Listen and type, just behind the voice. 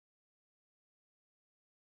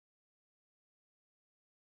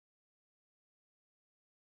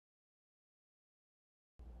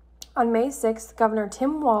On May 6th, Governor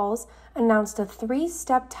Tim Walz announced a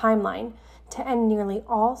 3-step timeline to end nearly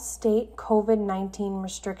all state COVID-19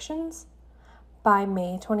 restrictions by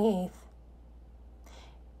May 28th,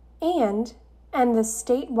 and end the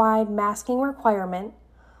statewide masking requirement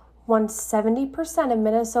once 70% of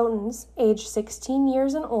Minnesotans aged 16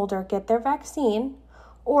 years and older get their vaccine,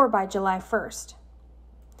 or by July 1st.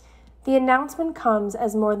 The announcement comes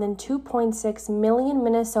as more than 2.6 million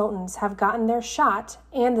Minnesotans have gotten their shot,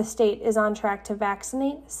 and the state is on track to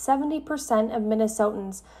vaccinate 70% of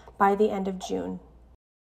Minnesotans by the end of June.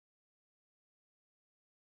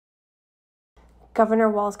 Governor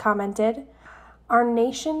Walz commented, "Our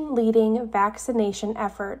nation-leading vaccination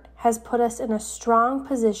effort has put us in a strong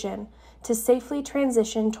position to safely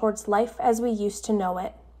transition towards life as we used to know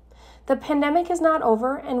it. The pandemic is not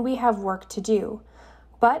over and we have work to do.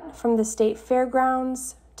 But from the state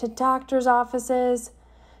fairgrounds, to doctors' offices,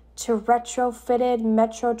 to retrofitted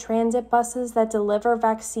Metro Transit buses that deliver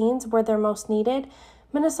vaccines where they're most needed,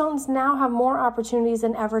 Minnesotans now have more opportunities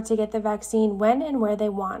than ever to get the vaccine when and where they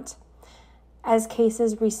want. As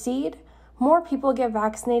cases recede, more people get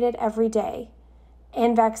vaccinated every day,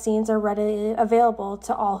 and vaccines are readily available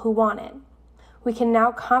to all who want it. We can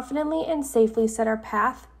now confidently and safely set our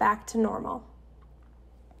path back to normal."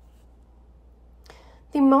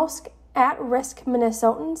 The most at-risk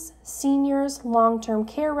Minnesotans, seniors, long-term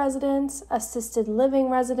care residents, assisted living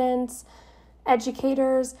residents,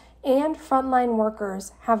 educators, and frontline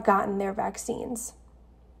workers have gotten their vaccines.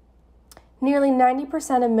 Nearly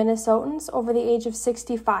 90% of Minnesotans over the age of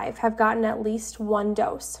 65 have gotten at least one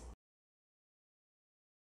dose.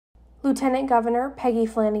 Lieutenant Governor Peggy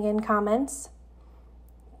Flanagan comments,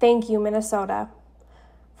 "Thank you, Minnesota.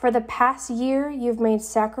 For the past year, you've made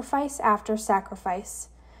sacrifice after sacrifice.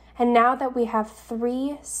 And now that we have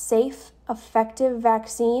 3 safe, effective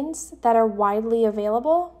vaccines that are widely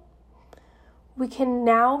available, we can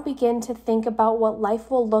now begin to think about what life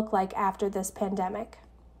will look like after this pandemic.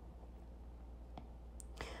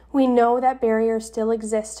 We know that barriers still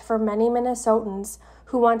exist for many Minnesotans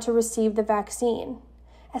who want to receive the vaccine,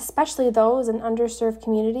 especially those in underserved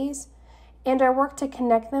communities, and our work to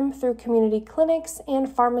connect them through community clinics and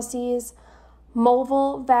pharmacies,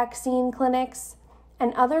 mobile vaccine clinics,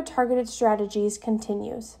 and other targeted strategies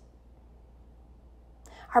continues.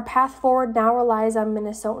 Our path forward now relies on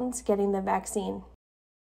Minnesotans getting the vaccine."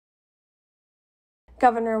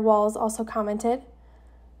 Governor Walz also commented,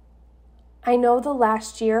 "I know the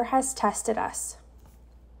last year has tested us,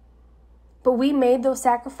 but we made those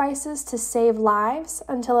sacrifices to save lives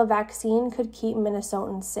until a vaccine could keep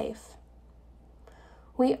Minnesotans safe.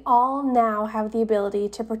 We all now have the ability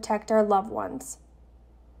to protect our loved ones.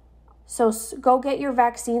 So go get your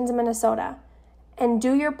vaccines, Minnesota, and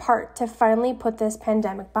do your part to finally put this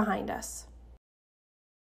pandemic behind us."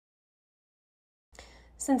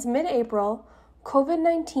 Since mid-April,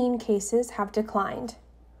 COVID-19 cases have declined.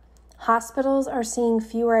 Hospitals are seeing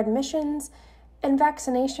fewer admissions, and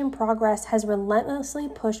vaccination progress has relentlessly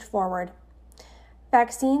pushed forward.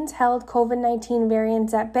 Vaccines held COVID-19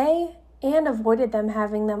 variants at bay and avoided them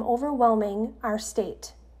having them overwhelming our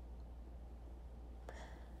state.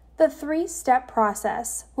 The 3-step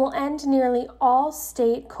process will end nearly all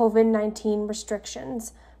state COVID-19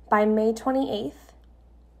 restrictions by May 28th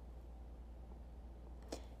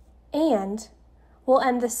and will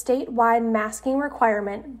end the statewide masking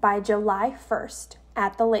requirement by July 1st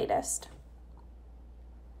at the latest.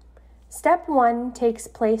 Step 1 takes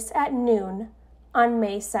place at noon on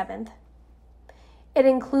May 7th. It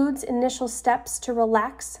includes initial steps to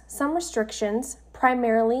relax some restrictions,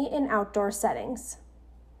 primarily in outdoor settings.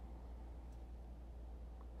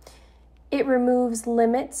 It removes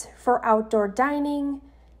limits for outdoor dining,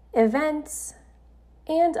 events,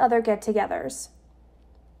 and other get-togethers,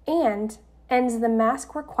 and ends the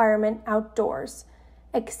mask requirement outdoors,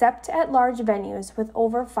 except at large venues with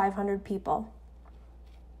over 500 people.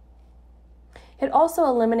 It also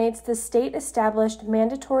eliminates the state-established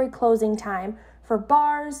mandatory closing time for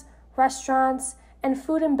bars, restaurants, and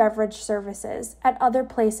food and beverage services at other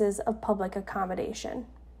places of public accommodation.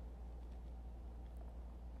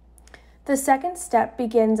 The second step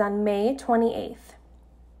begins on May 28th.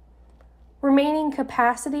 Remaining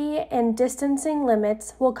capacity and distancing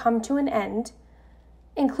limits will come to an end,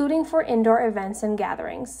 including for indoor events and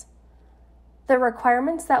gatherings. The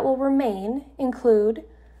requirements that will remain include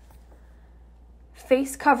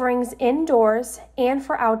face coverings indoors and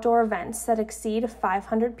for outdoor events that exceed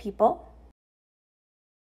 500 people.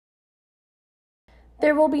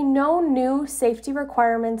 There will be no new safety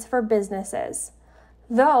requirements for businesses,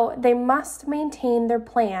 though they must maintain their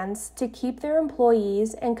plans to keep their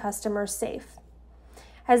employees and customers safe.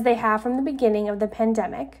 as they have from the beginning of the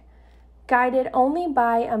pandemic, guided only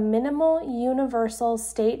by a minimal universal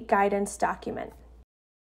state guidance document.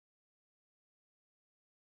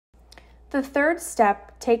 The third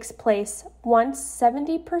step takes place once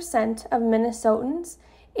 70% of Minnesotans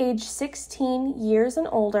age 16 years and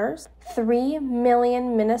older, 3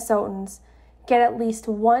 million Minnesotans, get at least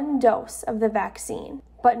one dose of the vaccine,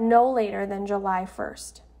 but no later than July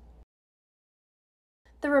 1st.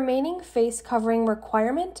 The remaining face covering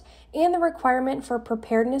requirement and the requirement for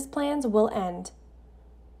preparedness plans will end.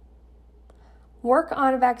 Work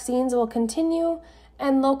on vaccines will continue,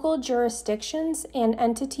 and local jurisdictions and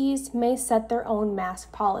entities may set their own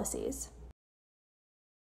mask policies.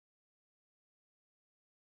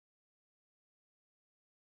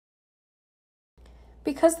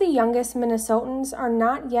 Because the youngest Minnesotans are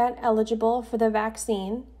not yet eligible for the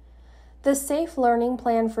vaccine, the Safe Learning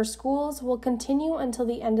Plan for schools will continue until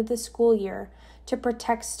the end of the school year to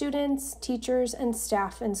protect students, teachers, and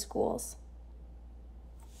staff in schools.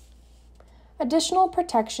 Additional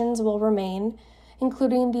protections will remain,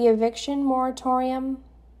 including the eviction moratorium,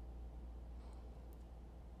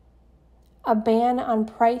 a ban on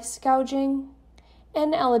price gouging,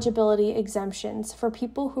 and eligibility exemptions for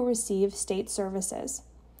people who receive state services.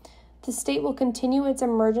 The state will continue its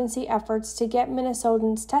emergency efforts to get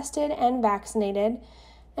Minnesotans tested and vaccinated,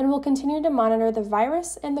 and will continue to monitor the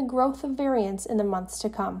virus and the growth of variants in the months to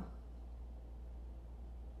come.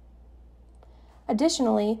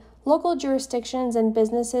 Additionally, local jurisdictions and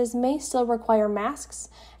businesses may still require masks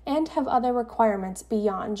and have other requirements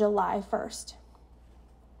beyond July 1st.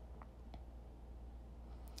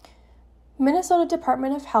 Minnesota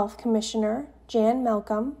Department of Health Commissioner Jan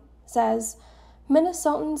Malcolm says,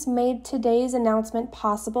 Minnesotans made today's announcement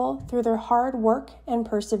possible through their hard work and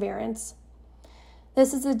perseverance.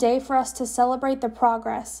 This is a day for us to celebrate the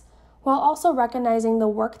progress while also recognizing the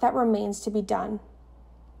work that remains to be done.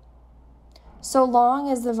 So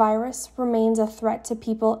long as the virus remains a threat to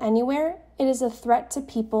people anywhere, it is a threat to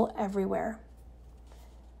people everywhere.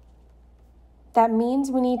 That means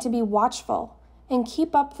we need to be watchful and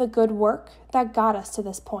keep up the good work that got us to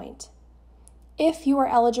this point. If you are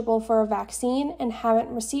eligible for a vaccine and haven't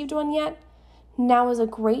received one yet, now is a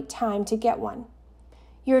great time to get one.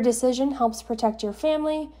 Your decision helps protect your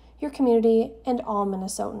family, your community, and all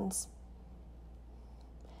Minnesotans.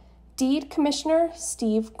 DEED Commissioner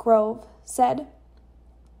Steve Grove said,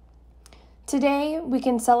 "Today we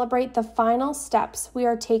can celebrate the final steps we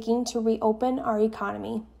are taking to reopen our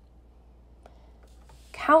economy.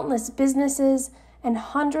 Countless businesses and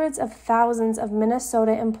hundreds of thousands of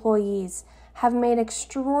Minnesota employees have made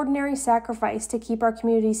extraordinary sacrifice to keep our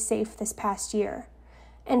communities safe this past year.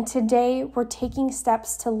 And today we're taking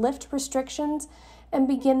steps to lift restrictions and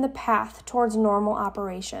begin the path towards normal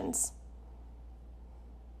operations.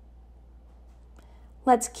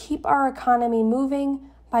 Let's keep our economy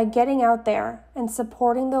moving by getting out there and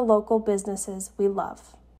supporting the local businesses we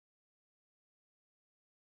love."